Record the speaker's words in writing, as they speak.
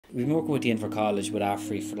We've been working with the Inver College with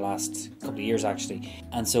Afri for the last couple of years actually,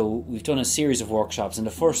 and so we've done a series of workshops, and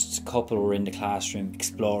the first couple were in the classroom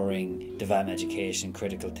exploring development education,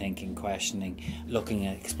 critical thinking, questioning, looking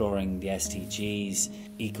at exploring the SDGs.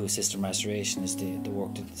 Ecosystem restoration is the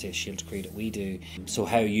work that the Síolta Chroí that we do, so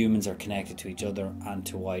how humans are connected to each other and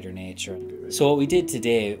to wider nature. So what we did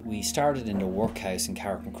today, we started in the workhouse in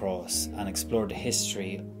Carrickmacross and explored the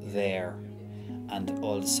history there and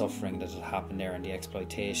all the suffering that had happened there and the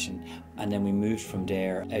exploitation. And then we moved from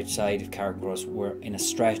there outside of Carrickmacross, where in a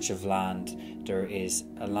stretch of land there is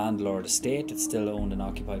a landlord estate that's still owned and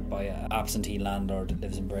occupied by an absentee landlord that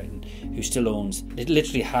lives in Britain, who still owns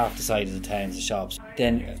literally half the side of the town's shops.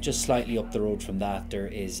 Then just slightly up the road from that there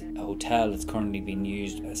is a hotel that's currently being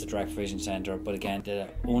used as a direct provision centre, but again the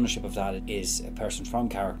ownership of that is a person from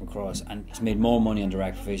Carrickmacross, and it's made more money on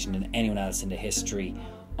direct provision than anyone else in the history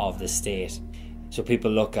of the state. So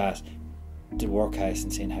people look at the workhouse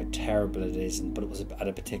and saying how terrible it is, but it was at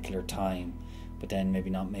a particular time, but then maybe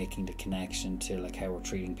not making the connection to like how we're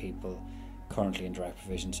treating people currently in direct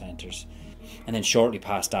provision centres. And then shortly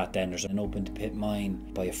past that then there's an open pit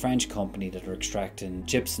mine by a French company that are extracting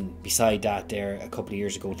gypsum. Beside that there, a couple of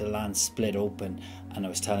years ago, the land split open, and I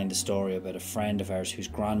was telling the story about a friend of ours whose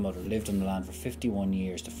grandmother lived on the land for 51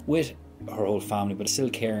 years with her whole family, but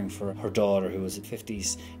still caring for her daughter who was in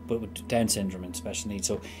 50s but with Down syndrome and special needs.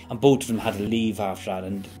 So, and both of them had to leave after that,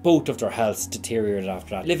 and both of their healths deteriorated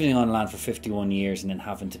after that. Living on land for 51 years and then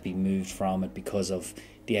having to be moved from it because of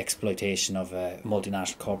the exploitation of a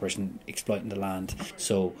multinational corporation exploiting the land.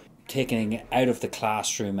 So taking it out of the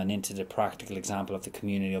classroom and into the practical example of the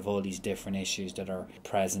community of all these different issues that are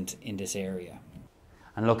present in this area.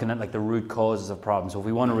 And looking at like the root causes of problems. So if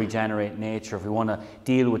we want to regenerate nature, if we want to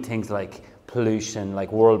deal with things like pollution,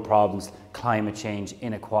 like world problems, climate change,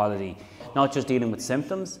 inequality, not just dealing with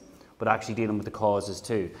symptoms, but actually dealing with the causes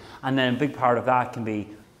too. And then a big part of that can be,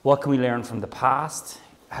 what can we learn from the past?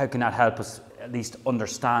 How can that help us at least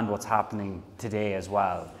understand what's happening today as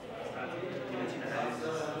well?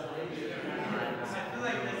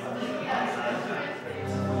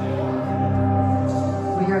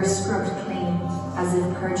 We are scrubbed clean, as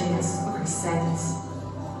if purging us of our sins.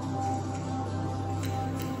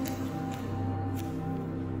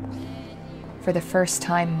 For the first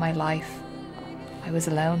time in my life, I was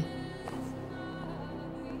alone.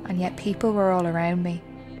 And yet people were all around me.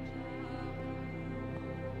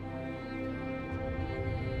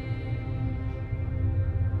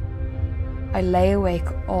 I lay awake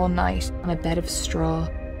all night on a bed of straw,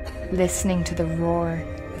 listening to the roar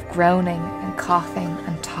of groaning and coughing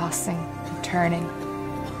and tossing and turning.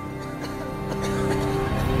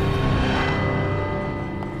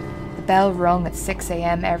 The bell rung at 6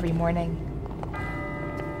 a.m. every morning.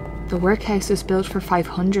 The workhouse was built for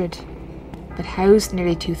 500, but housed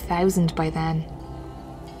nearly 2,000 by then.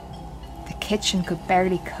 The kitchen could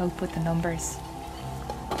barely cope with the numbers.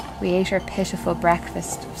 We ate our pitiful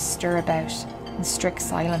breakfast of stirabout in strict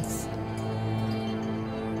silence.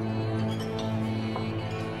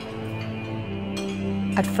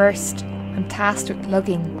 At first, I'm tasked with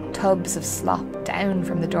lugging tubs of slop down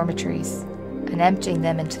from the dormitories and emptying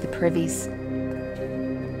them into the privies.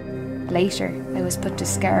 Later, I was put to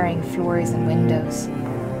scouring floors and windows.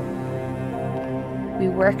 We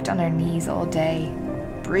worked on our knees all day,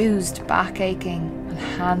 bruised, back aching, and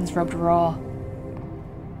hands rubbed raw.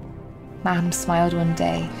 Madam smiled one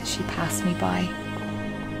day as she passed me by.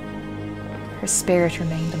 Her spirit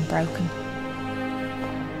remained unbroken.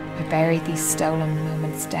 I buried these stolen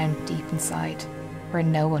moments down deep inside, where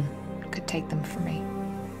no one could take them from me.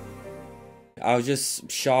 I was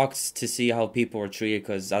just shocked to see how people were treated,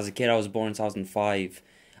 because as a kid I was born in 2005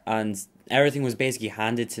 and everything was basically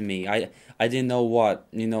handed to me. I didn't know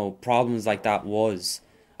what, problems like that was.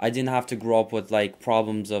 I didn't have to grow up with like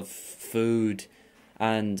problems of food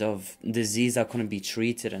and of disease that couldn't be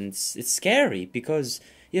treated, and it's scary because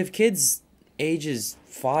you have kids ages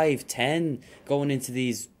 5, 10 going into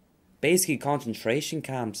these basically concentration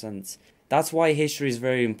camps, and that's why history is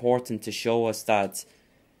very important, to show us that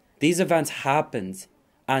these events happened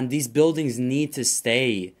and these buildings need to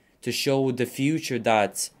stay to show the future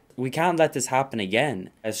that we can't let this happen again.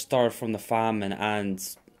 I started from the famine, and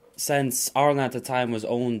since Ireland at the time was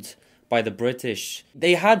owned by the British,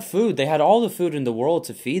 they had food. They had all the food in the world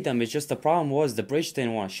to feed them. It's just the problem was the British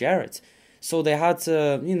didn't want to share it. So they had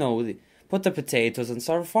to, put the potatoes and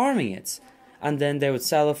start farming it. And then they would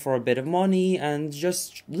sell it for a bit of money and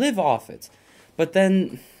just live off it. But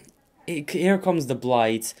then here comes the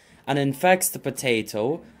blight and infects the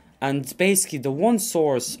potato, and basically the one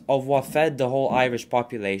source of what fed the whole Irish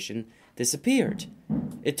population disappeared.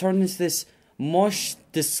 It turned into this mush,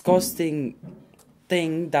 disgusting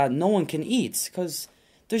thing that no one can eat because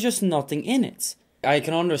there's just nothing in it. I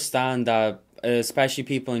can understand that, especially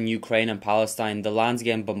people in Ukraine and Palestine, the land's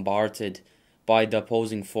getting bombarded by the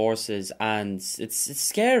opposing forces, and it's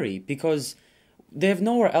scary because they have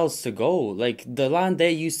nowhere else to go. Like, the land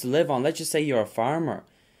they used to live on, let's just say you're a farmer,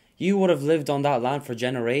 you would have lived on that land for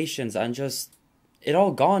generations, and just it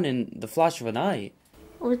all gone in the flash of an eye.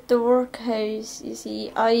 With the workhouse, you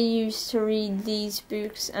see, I used to read these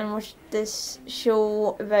books and watch this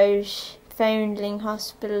show about foundling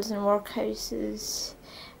hospitals and workhouses,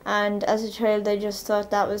 and as a child I just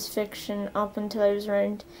thought that was fiction up until I was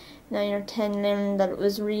around 9 or 10, learning that it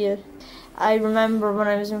was real. I remember when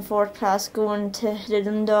I was in 4th class going to the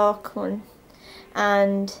Dundalk one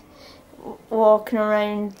and walking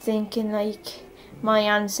around thinking like my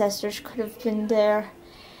ancestors could have been there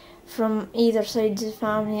from either side of the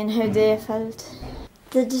family and how they felt.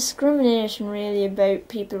 The discrimination really about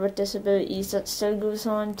people with disabilities that still goes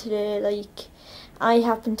on today, like I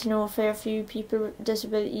happen to know a fair few people with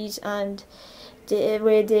disabilities and the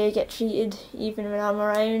way they get treated even when I'm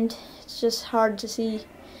around, it's just hard to see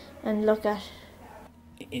and look at.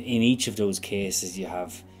 In each of those cases you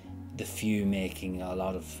have the few making a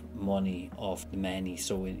lot of money off the many,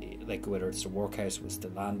 so like whether it's the workhouse, it's the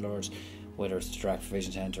landlords, whether it's the direct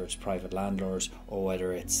provision centre, it's private landlords, or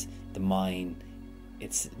whether it's the mine,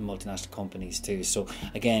 it's multinational companies too. So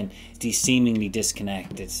again, these seemingly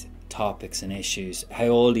disconnected topics and issues, how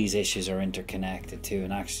all these issues are interconnected too,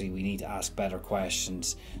 and actually we need to ask better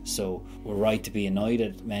questions. So we're right to be annoyed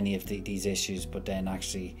at many of these issues, but then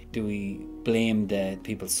actually do we blame the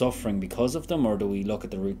people suffering because of them, or do we look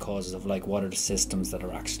at the root causes of like what are the systems that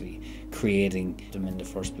are actually creating them in the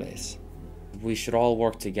first place? We should all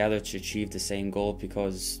work together to achieve the same goal,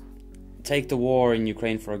 because take the war in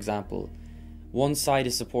Ukraine for example. One side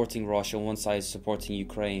is supporting Russia, one side is supporting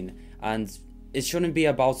Ukraine, and it shouldn't be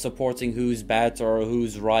about supporting who's better or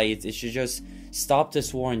who's right. It should just stop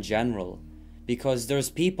this war in general, because there's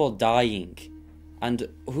people dying, and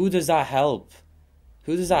who does that help?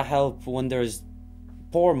 Who does that help when there's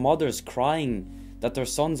poor mothers crying that their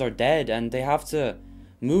sons are dead and they have to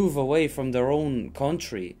move away from their own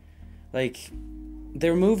country? Like,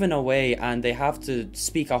 they're moving away and they have to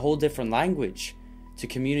speak a whole different language to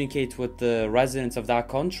communicate with the residents of that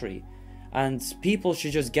country. And people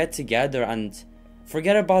should just get together and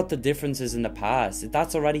forget about the differences in the past.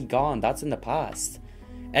 That's already gone. That's in the past.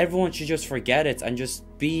 Everyone should just forget it and just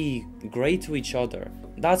be great to each other.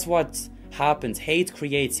 That's what happens. Hate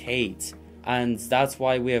creates hate. And that's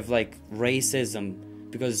why we have like racism,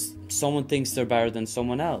 because someone thinks they're better than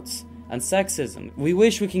someone else. And sexism. We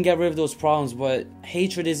wish we can get rid of those problems, but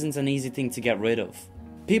hatred isn't an easy thing to get rid of.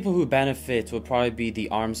 People who benefit would probably be the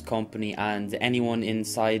arms company and anyone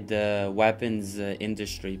inside the weapons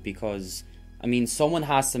industry, because, I mean, someone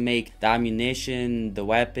has to make the ammunition, the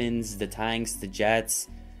weapons, the tanks, the jets,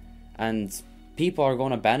 and people are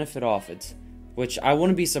going to benefit off it. Which I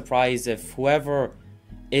wouldn't be surprised if whoever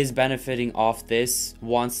is benefiting off this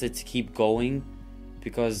wants it to keep going,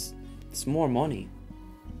 because it's more money.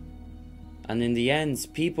 And in the end,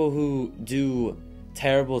 people who do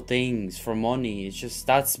terrible things for money, it's just,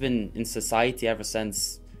 that's been in society ever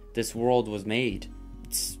since this world was made.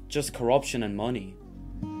 It's just corruption and money.